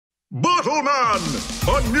Bottleman,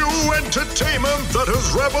 a new entertainment that has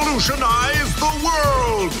revolutionized the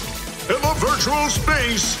world. In the virtual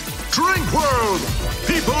space, drink world,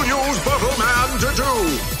 people use Bottleman to do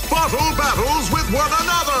bottle battles with one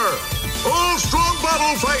another. All strong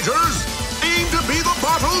bottle fighters aim to be the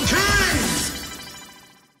Bottle Kings.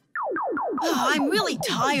 Oh, I'm really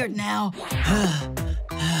tired now.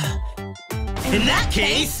 In that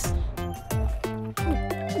case...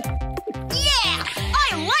 Yeah!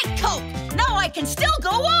 I like Coke! Now I can still go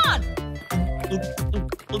on!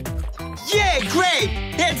 Yeah, great!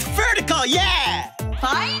 It's vertical, yeah!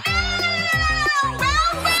 Final!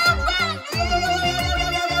 Round!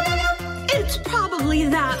 It's probably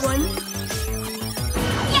that one.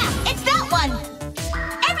 Yeah, it's that one!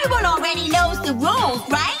 Everyone already knows the rules,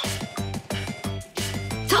 right?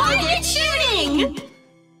 Target shooting!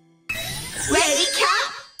 Ready,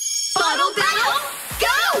 Cap? Bottle battle,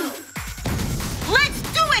 go! Let's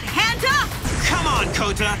do it, Hanta! Come on,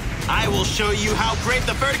 COTA! I will show you how great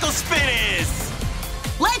the vertical spin is!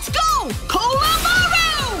 Let's go!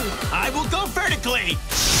 COLAMARU! I will go vertically!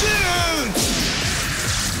 Shoot!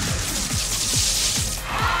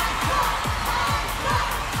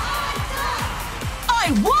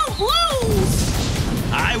 I won't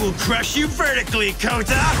lose! I will crush you vertically,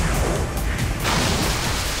 COTA!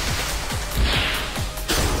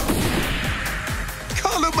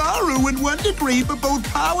 COLAMARU and 1 Degree are both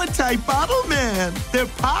power-type Bottleman. Their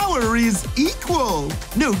power is equal.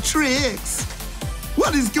 No tricks.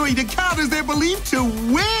 What is going to count as their belief to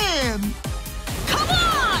win? Come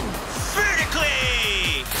on!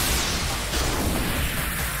 Vertically!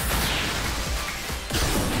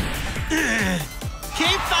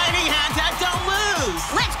 Keep fighting, Hanta! Don't lose!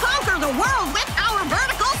 Let's conquer the world with our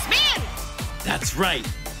vertical spin! That's right.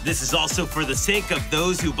 This is also for the sake of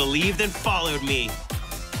those who believed and followed me.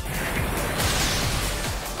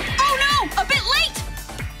 Oh no! A bit late!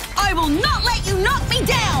 I will not let you knock me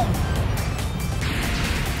down!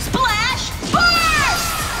 Splash! Burst!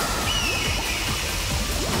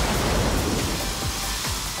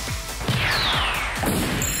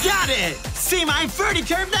 Got it! See my verti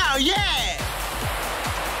curve now, yeah!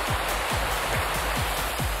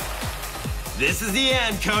 This is the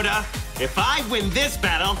end, COTA. If I win this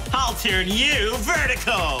battle, I'll turn you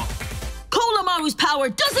vertical! COLAMARU's power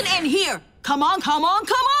doesn't end here! Come on, come on,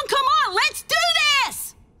 come on, come on! Let's do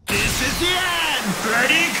this! This is the end!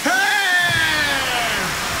 Verti curve!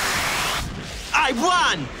 I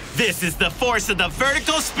won! This is the force of the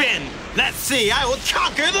vertical spin! Let's see, I will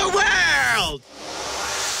conquer the world!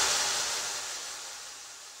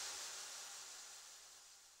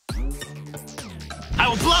 I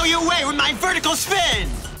will blow you away with my vertical spin!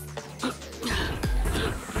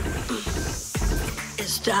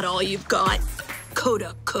 Is that all you've got?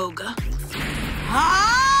 COTA COGA.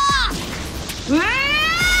 Ah!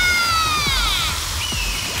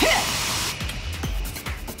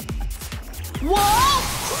 Wall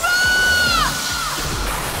crush!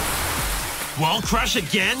 Wall crush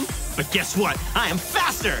again? But guess what? I am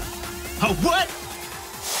faster! Oh, what?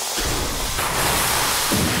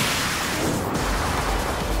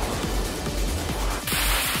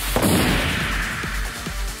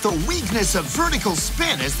 The weakness of vertical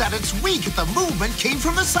spin is that it's weak if the movement came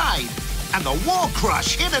from the side, and the wall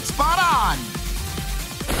crush hit it spot on.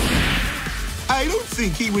 I don't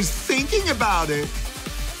think he was thinking about it.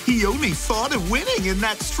 He only thought of winning, and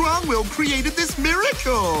that strong will created this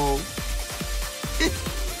miracle.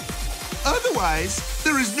 Otherwise,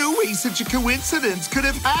 there is no way such a coincidence could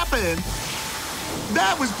have happened.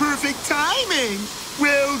 That was perfect timing.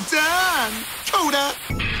 Well done, COTA.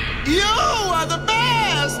 You are the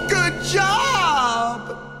best! Good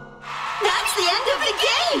job! That's the end of the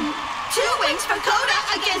game! 2 wins for COTA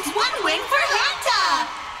against 1 win for Hanta!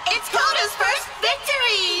 It's COTA's first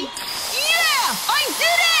victory! Yeah! I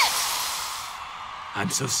did it!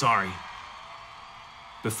 I'm so sorry.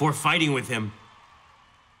 Before fighting with him,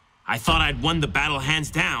 I thought I'd won the battle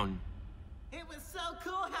hands down. It was so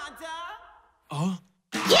cool, Hanta! Oh?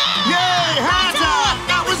 Yeah! Yay, Hanta!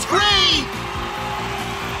 That was great!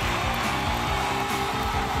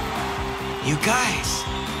 You guys!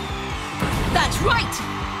 That's right!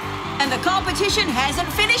 And the competition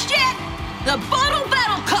hasn't finished yet! The Bottle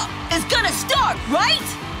Battle Cup is gonna start, right?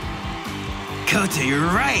 COTA, you're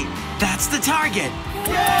right! That's the target!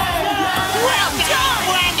 Well done!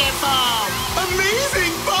 Wonderful!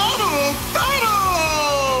 Amazing bottle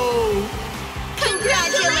battle!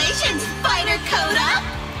 Congratulations, Fighter COTA!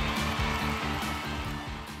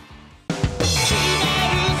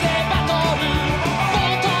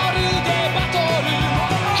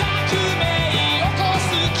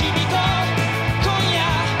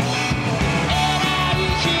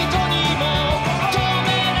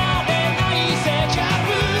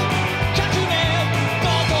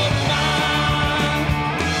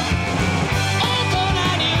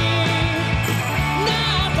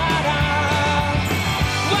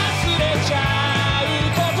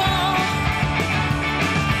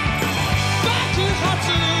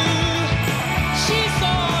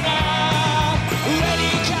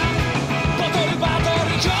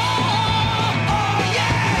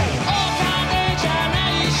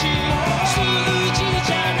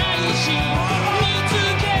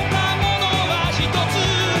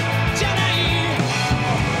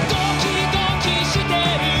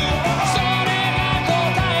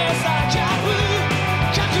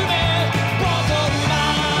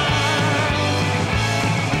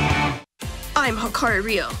 card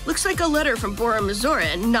Rio. Looks like a letter from Bora Missouri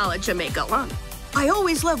and Nala Jamaica Lan. I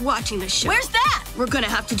always love watching this show. Where's that? We're gonna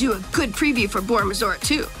have to do a good preview for Bora Missouri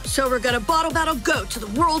too. So we're gonna bottle battle go to the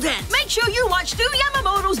world end. Make sure you watch Stu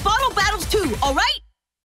Yamamoto's Bottle